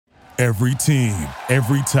Every team,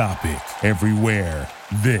 every topic, everywhere.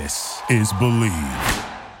 This is Believe.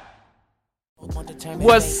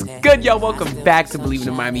 What's good, y'all? Welcome back to Believe in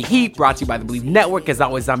the Miami Heat, brought to you by the Believe Network. As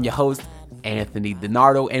always, I'm your host, Anthony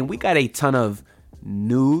DiNardo, and we got a ton of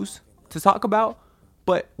news to talk about.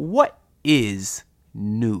 But what is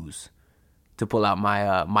news? To pull out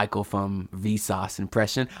my Michael from Vsauce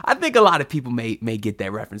impression. I think a lot of people may get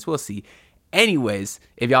that reference. We'll see. Anyways,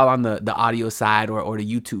 if y'all on the audio side or the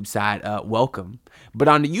YouTube side, welcome. But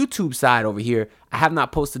on the YouTube side over here, I have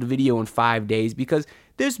not posted a video in 5 days because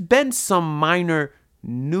there's been some minor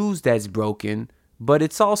news that's broken, but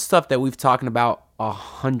it's all stuff that we've talked about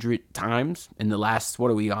 100 times in the last,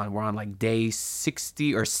 what are we on? We're on like day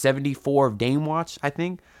 60 or 74 of Dame Watch, I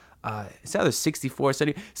think. It's either 64,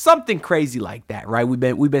 70, something crazy like that, right? We've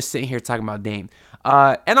been sitting here talking about Dame.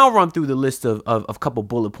 And I'll run through the list of a couple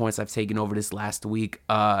bullet points I've taken over this last week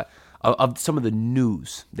of some of the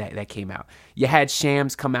news that came out. You had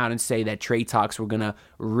Shams come out and say that trade talks were going to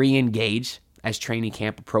re-engage as training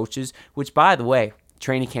camp approaches, which, by the way,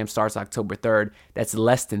 training camp starts October 3rd. That's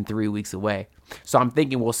less than 3 weeks away. So I'm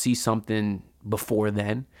thinking we'll see something before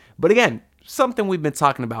then. But again, something we've been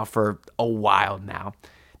talking about for a while now.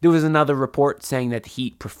 There was another report saying that the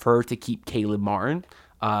Heat prefer to keep Caleb Martin.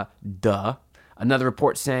 Another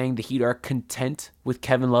report saying the Heat are content with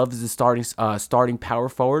Kevin Love as the starting power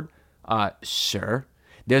forward. Sure.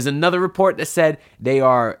 There's another report that said they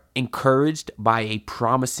are encouraged by a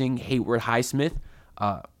promising Hayward Highsmith.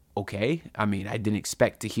 Okay. I mean, I didn't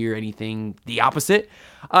expect to hear anything the opposite.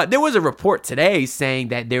 There was a report today saying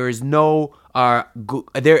that there is no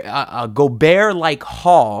Gobert-like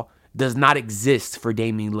haul does not exist for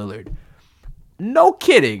Damian Lillard. No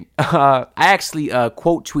kidding. I actually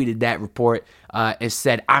quote tweeted that report and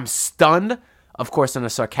said, I'm stunned, of course, in a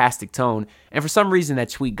sarcastic tone. And for some reason, that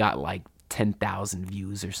tweet got like 10,000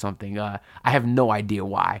 views or something. I have no idea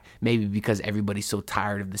why. Maybe because everybody's so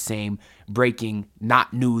tired of the same breaking,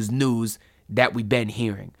 not news that we've been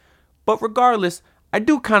hearing. But regardless, I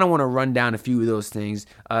do kind of want to run down a few of those things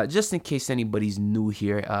just in case anybody's new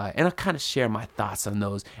here. And I'll kind of share my thoughts on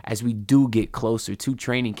those as we do get closer to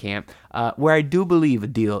training camp, where I do believe a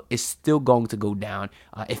deal is still going to go down.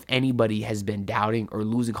 If anybody has been doubting or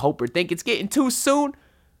losing hope or think it's getting too soon,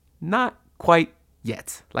 not quite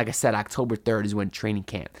yet. Like I said, October 3rd is when training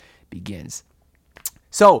camp begins.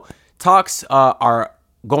 So talks are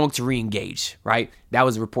going to re-engage, right? That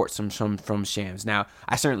was a report from Shams. Now,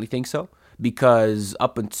 I certainly think so, because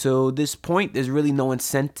up until this point, there's really no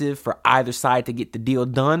incentive for either side to get the deal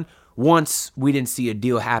done. Once we didn't see a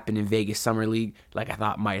deal happen in Vegas Summer League like I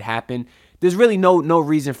thought might happen, there's really no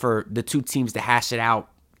reason for the two teams to hash it out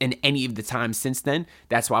in any of the time since then.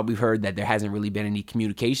 That's why we've heard that there hasn't really been any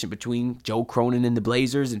communication between Joe Cronin and the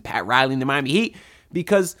Blazers and Pat Riley and the Miami Heat,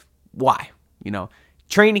 because why?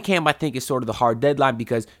 Training camp, I think, is sort of the hard deadline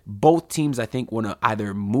because both teams, I think, want to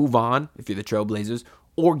either move on, if you're the Trailblazers,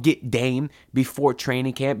 or get Dame before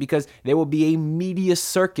training camp, because there will be a media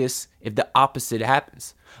circus if the opposite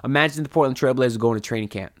happens. Imagine the Portland Trailblazers going to training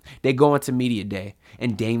camp. They go into media day,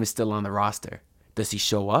 and Dame is still on the roster. Does he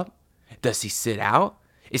show up? Does he sit out?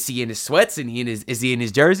 Is he in his sweats? Is he in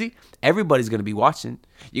his jersey? Everybody's going to be watching.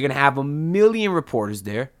 You're going to have a million reporters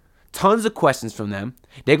there. Tons of questions from them.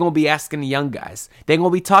 They're going to be asking the young guys. They're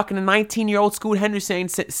going to be talking to 19-year-old Scoot Henderson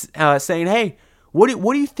saying, hey, what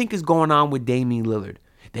do you think is going on with Damian Lillard?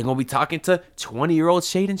 They're going to be talking to 20-year-old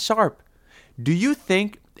Shaedon Sharpe. Do you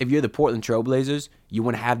think, if you're the Portland Trailblazers, you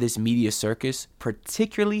want to have this media circus,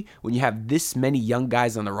 particularly when you have this many young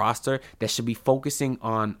guys on the roster that should be focusing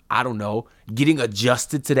on, I don't know, getting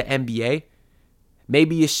adjusted to the NBA?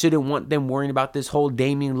 Maybe you shouldn't want them worrying about this whole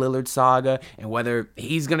Damian Lillard saga and whether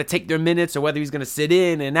he's going to take their minutes or whether he's going to sit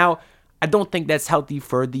in and out. I don't think that's healthy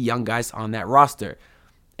for the young guys on that roster.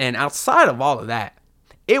 And outside of all of that,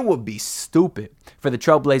 it would be stupid for the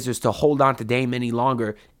Trailblazers to hold on to Dame any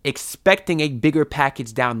longer, expecting a bigger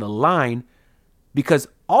package down the line, because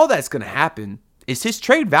all that's going to happen is his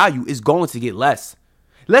trade value is going to get less.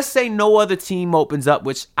 Let's say no other team opens up,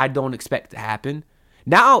 which I don't expect to happen.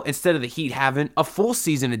 Now, instead of the Heat having a full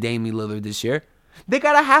season of Damian Lillard this year, they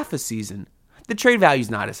got a half a season. The trade value is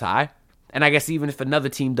not as high. And I guess even if another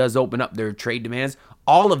team does open up their trade demands,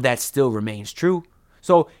 all of that still remains true.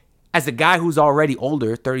 So as a guy who's already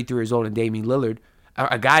older, 33 years old, and Damian Lillard,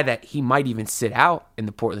 a guy that he might even sit out in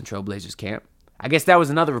the Portland Trailblazers camp. I guess that was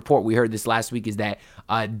another report we heard this last week, is that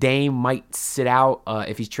Dame might sit out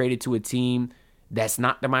if he's traded to a team that's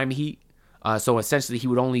not the Miami Heat. So essentially he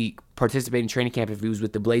would only participate in training camp if he was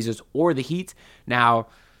with the Blazers or the Heat. Now,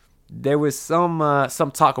 there was some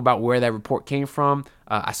talk about where that report came from.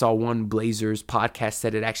 I saw one Blazers podcast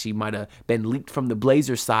said it actually might have been leaked from the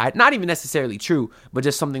Blazers side. Not even necessarily true, but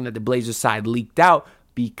just something that the Blazers side leaked out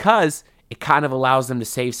because it kind of allows them to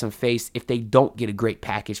save some face if they don't get a great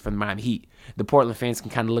package from the Miami Heat. The Portland fans can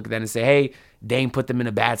kind of look at that and say, hey, Dame put them in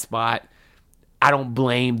a bad spot. I don't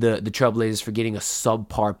blame the Trailblazers for getting a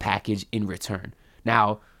subpar package in return.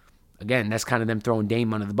 Now, again, that's kind of them throwing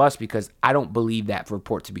Dame under the bus because I don't believe that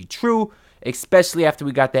report to be true, especially after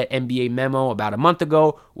we got that NBA memo about a month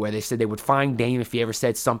ago where they said they would fine Dame if he ever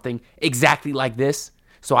said something exactly like this.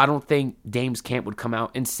 So I don't think Dame's camp would come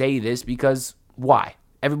out and say this because why?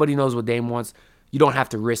 Everybody knows what Dame wants. You don't have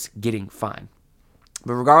to risk getting fined.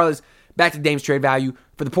 But regardless, back to Dame's trade value.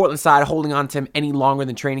 For the Portland side, holding on to him any longer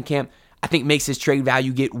than training camp, I think makes his trade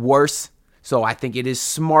value get worse. So I think it is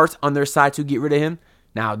smart on their side to get rid of him.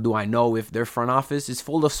 Now, do I know if their front office is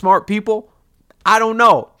full of smart people? I don't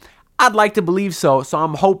know. I'd like to believe so. So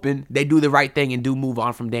I'm hoping they do the right thing and do move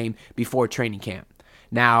on from Dame before training camp.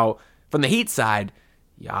 Now, from the Heat side,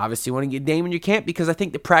 you obviously want to get Dame in your camp because I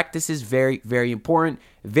think the practice is very, very important.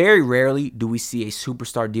 Very rarely do we see a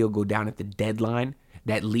superstar deal go down at the deadline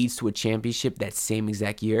that leads to a championship that same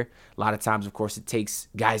exact year. A lot of times, of course, it takes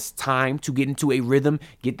guys time to get into a rhythm,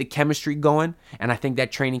 get the chemistry going, and I think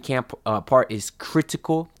that training camp part is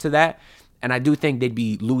critical to that. And I do think they'd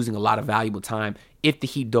be losing a lot of valuable time if the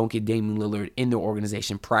Heat don't get Damian Lillard in their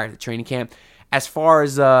organization prior to training camp. As far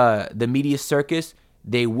as the media circus,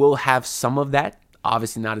 they will have some of that.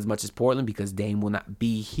 Obviously not as much as Portland because Dame will not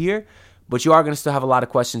be here. But you are going to still have a lot of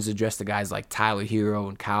questions addressed to guys like Tyler Hero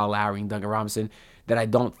and Kyle Lowry and Duncan Robinson that I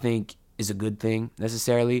don't think is a good thing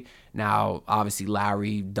necessarily. Now, obviously,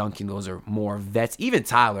 Lowry, Duncan, those are more vets. Even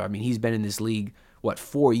Tyler, I mean, he's been in this league,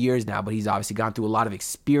 4 years now, but he's obviously gone through a lot of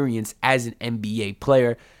experience as an NBA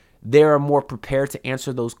player. They are more prepared to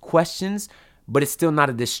answer those questions, but it's still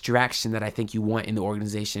not a distraction that I think you want in the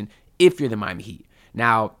organization if you're the Miami Heat.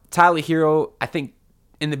 Now, Tyler Hero, I think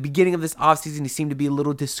in the beginning of this offseason, he seemed to be a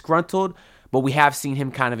little disgruntled, but we have seen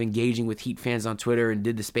him kind of engaging with Heat fans on Twitter and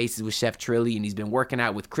did the spaces with Chef Trilly, and he's been working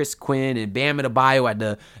out with Chris Quinn and Bam Adebayo at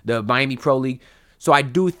the Miami Pro League. So I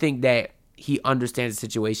do think that he understands the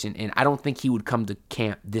situation, and I don't think he would come to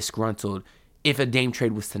camp disgruntled if a Dame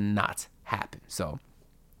trade was to not happen. So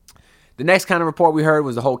the next kind of report we heard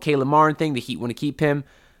was the whole Caleb Martin thing. The Heat want to keep him.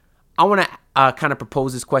 I want to kind of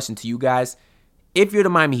propose this question to you guys. If you're the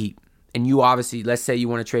Miami Heat, and you obviously, let's say you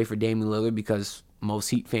want to trade for Damian Lillard because most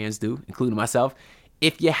Heat fans do, including myself.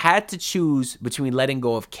 If you had to choose between letting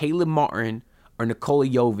go of Caleb Martin or Nikola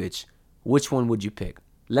Jovic, which one would you pick?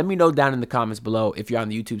 Let me know down in the comments below if you're on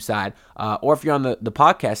the YouTube side or if you're on the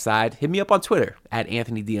podcast side. Hit me up on Twitter at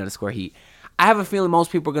AnthonyD_Heat. I have a feeling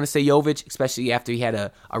most people are going to say Jovic, especially after he had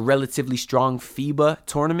a relatively strong FIBA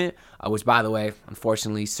tournament, which, by the way,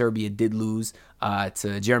 unfortunately, Serbia did lose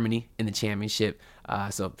to Germany in the championship.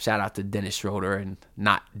 So shout out to Dennis Schroeder and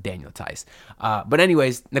not Daniel Tice. But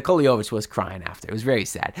anyways, Nikola Jovic was crying after. It was very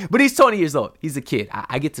sad. But he's 20 years old. He's a kid.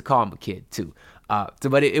 I get to call him a kid too.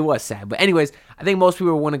 But it was sad. But anyways, I think most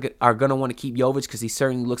people are going to want to keep Jovic because he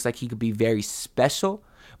certainly looks like he could be very special.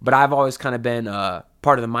 But I've always kind of been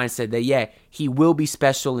part of the mindset that, yeah, he will be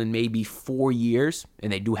special in maybe 4 years.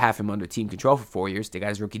 And they do have him under team control for 4 years. They got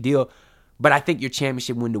his rookie deal. But I think your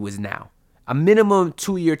championship window is now. A minimum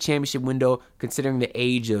 2-year championship window, considering the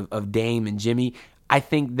age of Dame and Jimmy. I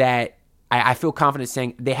think that I feel confident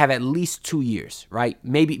saying they have at least 2 years, right?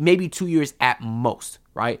 Maybe 2 years at most,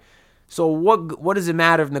 right? So what does it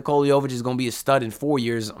matter if Nikola Jovic is going to be a stud in 4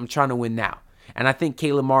 years? I'm trying to win now. And I think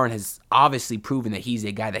Caleb Martin has obviously proven that he's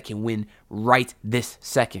a guy that can win right this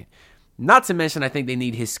second. Not to mention, I think they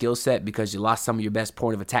need his skill set because you lost some of your best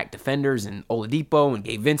point of attack defenders in Oladipo and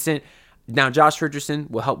Gabe Vincent. Now, Josh Richardson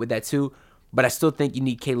will help with that too. But I still think you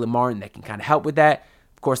need Caleb Martin that can kind of help with that.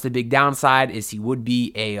 Of course, the big downside is he would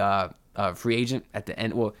be a free agent at the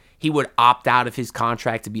end. Well, he would opt out of his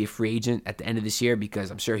contract to be a free agent at the end of this year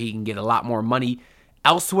because I'm sure he can get a lot more money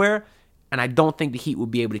elsewhere. And I don't think the Heat will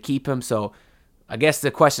be able to keep him. So I guess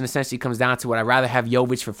the question essentially comes down to, would I rather have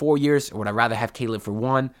Jovic for 4 years or would I rather have Caleb for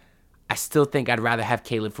 1? I still think I'd rather have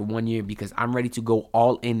Caleb for 1 year because I'm ready to go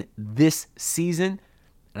all in this season.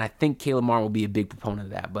 And I think Caleb Martin will be a big proponent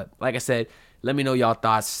of that. But like I said, let me know y'all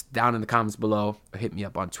thoughts down in the comments below or hit me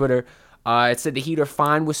up on Twitter. It said the Heat are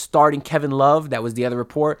fine with starting Kevin Love. That was the other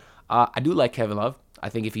report. I do like Kevin Love. I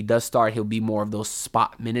think if he does start, he'll be more of those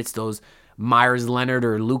spot minutes, those Myers Leonard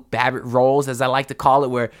or Luke Babbitt roles, as I like to call it,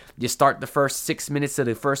 where you start the first 6 minutes of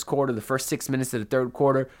the first quarter, the first 6 minutes of the third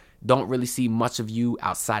quarter. Don't really see much of you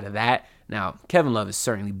outside of that. Now, Kevin Love is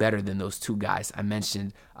certainly better than those two guys I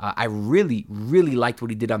mentioned. I really, really liked what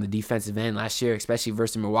he did on the defensive end last year, especially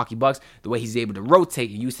versus the Milwaukee Bucks. The way he's able to rotate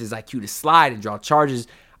and use his IQ to slide and draw charges,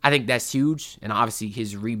 I think that's huge. And obviously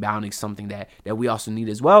his rebounding is something that we also need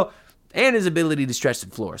as well. And his ability to stretch the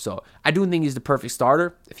floor. So I do think he's the perfect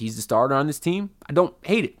starter. If he's the starter on this team, I don't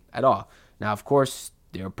hate it at all. Now, of course,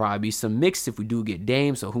 there'll probably be some mix if we do get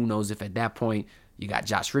Dame. So who knows if at that point you got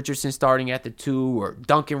Josh Richardson starting at the 2 or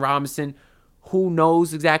Duncan Robinson. Who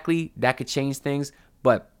knows exactly? That could change things.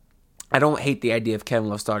 But I don't hate the idea of Kevin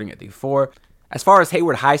Love starting at the 4. As far as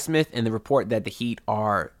Haywood Highsmith and the report that the Heat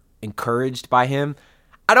are encouraged by him,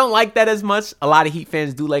 I don't like that as much. A lot of Heat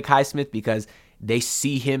fans do like Highsmith because they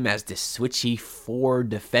see him as this switchy 4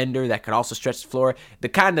 defender that could also stretch the floor. The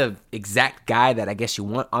kind of exact guy that I guess you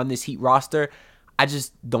want on this Heat roster. I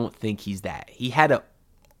just don't think he's that. He had a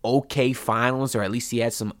okay finals, or at least he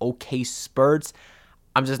had some okay spurts.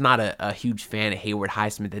 I'm just not a huge fan of Haywood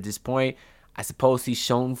Highsmith at this point. I suppose he's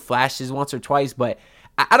shown flashes once or twice, but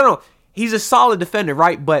I don't know. He's a solid defender,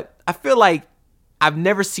 right? But I feel like I've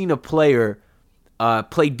never seen a player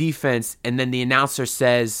play defense and then the announcer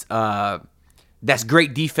says, that's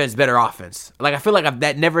great defense, better offense. Like, I feel like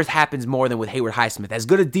that never happens more than with Haywood Highsmith. As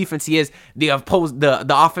good a defense he is, the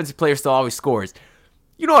offensive player still always scores.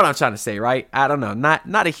 You know what I'm trying to say, right? I don't know.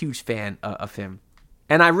 Not a huge fan of him.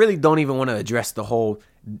 And I really don't even want to address the whole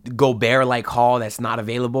Gobert-like haul that's not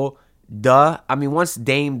available. Duh. I mean, once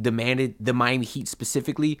Dame demanded the Miami Heat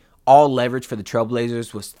specifically, all leverage for the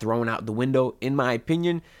Trailblazers was thrown out the window, in my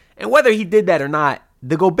opinion. And whether he did that or not,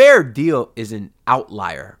 the Gobert deal is an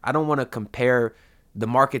outlier. I don't want to compare the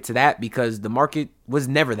market to that because the market was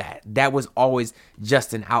never that. That was always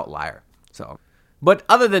just an outlier. But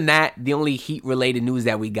other than that, the only Heat-related news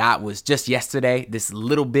that we got was just yesterday, this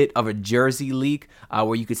little bit of a jersey leak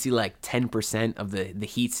where you could see like 10% of the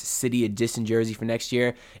Heat's City Edition jersey for next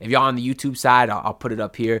year. If y'all on the YouTube side, I'll put it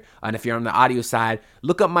up here. And if you're on the audio side,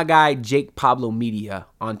 look up my guy, Jake Pablo Media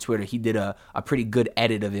on Twitter. He did a pretty good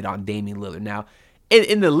edit of it on Damian Lillard. Now,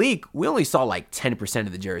 in the leak, we only saw like 10%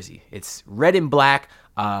 of the jersey. It's red and black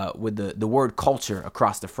with the word culture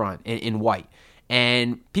across the front in white.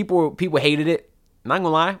 And people hated it. Not gonna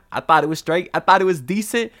lie, I thought it was straight. I thought it was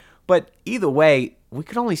decent. But either way, we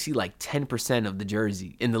could only see like 10% of the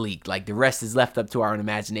jersey in the leak. Like the rest is left up to our own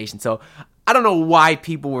imagination. So I don't know why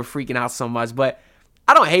people were freaking out so much, but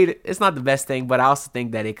I don't hate it. It's not the best thing, but I also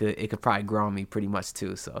think that it could probably grow on me pretty much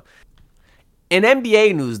too. So in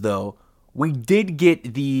NBA news though, we did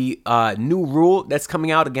get the new rule that's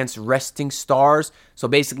coming out against resting stars. So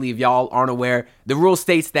basically, if y'all aren't aware, the rule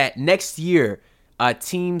states that next year,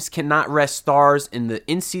 teams cannot rest stars in the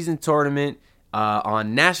in-season tournament,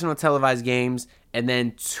 on national televised games, and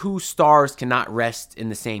then 2 stars cannot rest in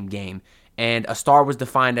the same game. And a star was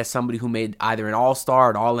defined as somebody who made either an all-star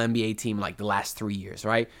or an all-NBA team like the last 3 years,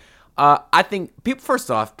 right? I think,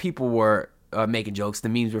 people were making jokes. The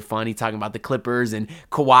memes were funny, talking about the Clippers and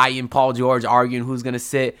Kawhi and Paul George arguing who's going to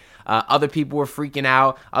sit. Other people were freaking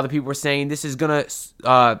out. Other people were saying this is going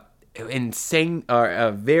to insane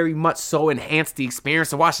or very much so enhance the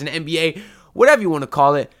experience of watching the NBA, whatever you want to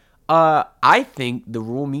call it. I think the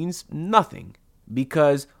rule means nothing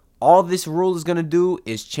because all this rule is going to do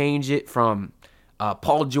is change it from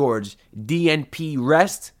Paul George DNP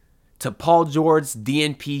rest to Paul George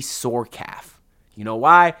DNP sore calf. You know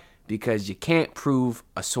why? Because you can't prove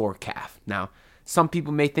a sore calf. Now, some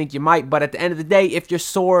people may think you might, but at the end of the day, if you're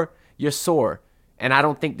sore, you're sore. And I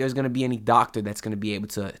don't think there's going to be any doctor that's going to be able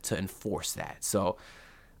to enforce that. So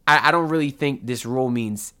I don't really think this rule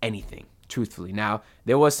means anything, truthfully. Now,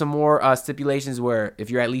 there was some more stipulations where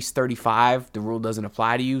if you're at least 35, the rule doesn't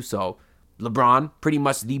apply to you. So LeBron, pretty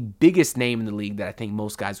much the biggest name in the league that I think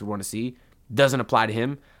most guys would want to see, doesn't apply to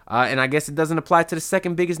him. And I guess it doesn't apply to the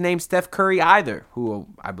second biggest name, Steph Curry, either, who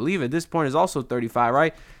I believe at this point is also 35,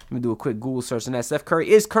 right? Let me do a quick Google search on that. Steph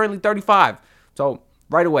Curry is currently 35. So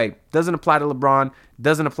right away, doesn't apply to LeBron,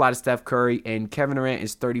 doesn't apply to Steph Curry, and Kevin Durant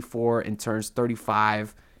is 34 and turns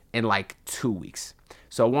 35 in like 2 weeks.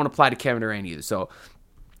 So it won't apply to Kevin Durant either. So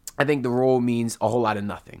I think the rule means a whole lot of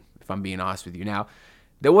nothing, if I'm being honest with you. Now,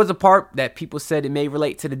 there was a part that people said it may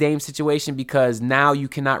relate to the Dame situation because now you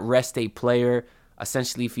cannot rest a player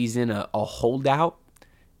essentially if he's in a holdout.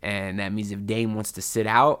 And that means if Dame wants to sit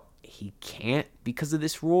out, he can't because of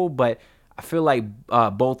this rule. But I feel like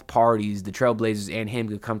both parties, the Trailblazers and him,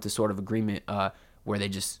 could come to sort of agreement where they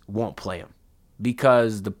just won't play him.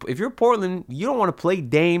 Because if you're Portland, you don't want to play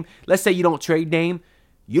Dame. Let's say you don't trade Dame.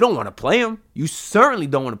 You don't want to play him. You certainly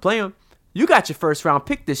don't want to play him. You got your first round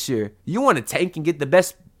pick this year. You want to tank and get the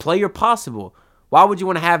best player possible. Why would you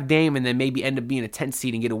want to have Dame and then maybe end up being a 10th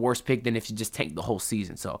seed and get a worse pick than if you just tank the whole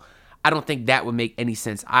season? So I don't think that would make any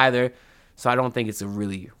sense either. So I don't think it's a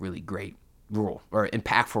really, really great rule or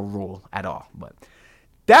impactful rule at all. But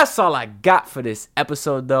that's all I got for this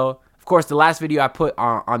episode, though. Of course, the last video I put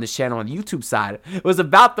on this channel on the YouTube side was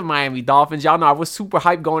about the Miami Dolphins. Y'all know I was super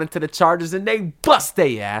hyped going into the Chargers, and they bust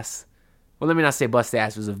their ass. Well, let me not say bust their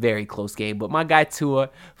ass. It was a very close game. But my guy Tua,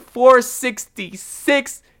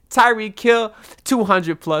 466. Tyreek Hill,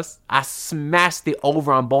 200 plus. I smashed the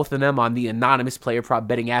over on both of them on the anonymous player prop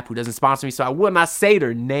betting app who doesn't sponsor me, so I will not say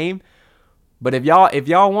their name. But if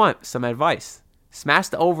y'all want some advice, smash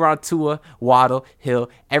the over on Tua, Waddle, Hill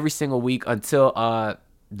every single week until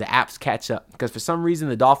the apps catch up. Because for some reason,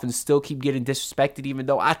 the Dolphins still keep getting disrespected, even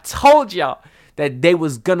though I told y'all that they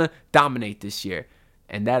was going to dominate this year.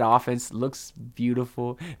 And that offense looks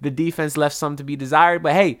beautiful. The defense left some to be desired.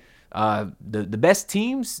 But hey, the best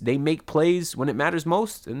teams, they make plays when it matters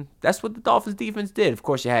most. And that's what the Dolphins defense did. Of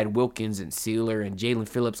course, you had Wilkins and Sealer and Jalen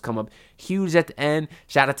Phillips come up huge at the end.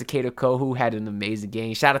 Shout out to Kato Ko, who had an amazing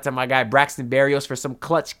game. Shout out to my guy Braxton Berrios for some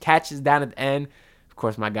clutch catches down at the end. Of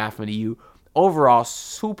course, my guy from the U. Overall,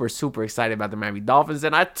 super, super excited about the Miami Dolphins.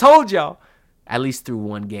 And I told y'all, at least through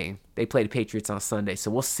one game. They play the Patriots on Sunday,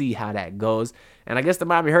 so we'll see how that goes. And I guess the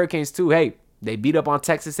Miami Hurricanes, too, hey, they beat up on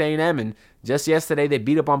Texas A&M, and just yesterday they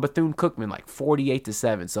beat up on Bethune-Cookman like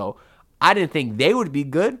 48-7. So I didn't think they would be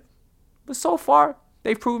good, but so far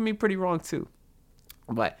they've proven me pretty wrong too.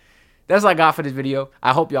 But that's all I got for this video.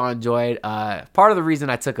 I hope y'all enjoyed. Part of the reason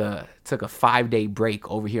I took a 5-day break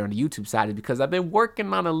over here on the YouTube side is because I've been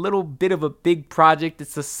working on a little bit of a big project.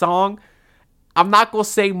 It's a song. I'm not going to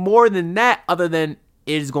say more than that other than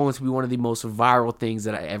it is going to be one of the most viral things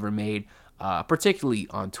that I ever made, particularly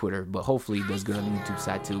on Twitter, but hopefully it does good on the YouTube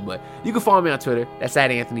side too. But you can follow me on Twitter. That's at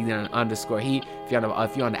 @Anthony_Heat. If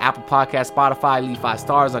you're on the Apple Podcast, Spotify, leave 5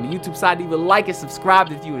 stars. On the YouTube side, leave a like and subscribe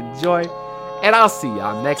if you enjoy. And I'll see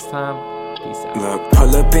y'all next time. Peace out. Look,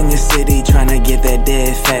 pull up in your city, tryna get that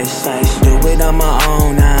dead face. Do it on my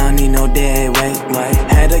own, I don't need no dead weight.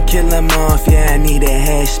 Had to kill him off, yeah, I need a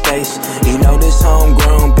head space. You know this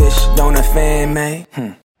homegrown bitch don't offend me.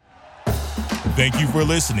 Thank you for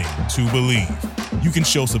listening to Believe. You can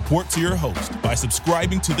show support to your host by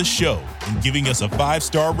subscribing to the show and giving us a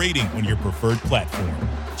 5-star rating on your preferred platform.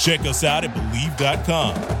 Check us out at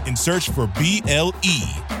Believe.com and search for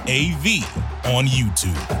BLEAV on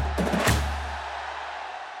YouTube.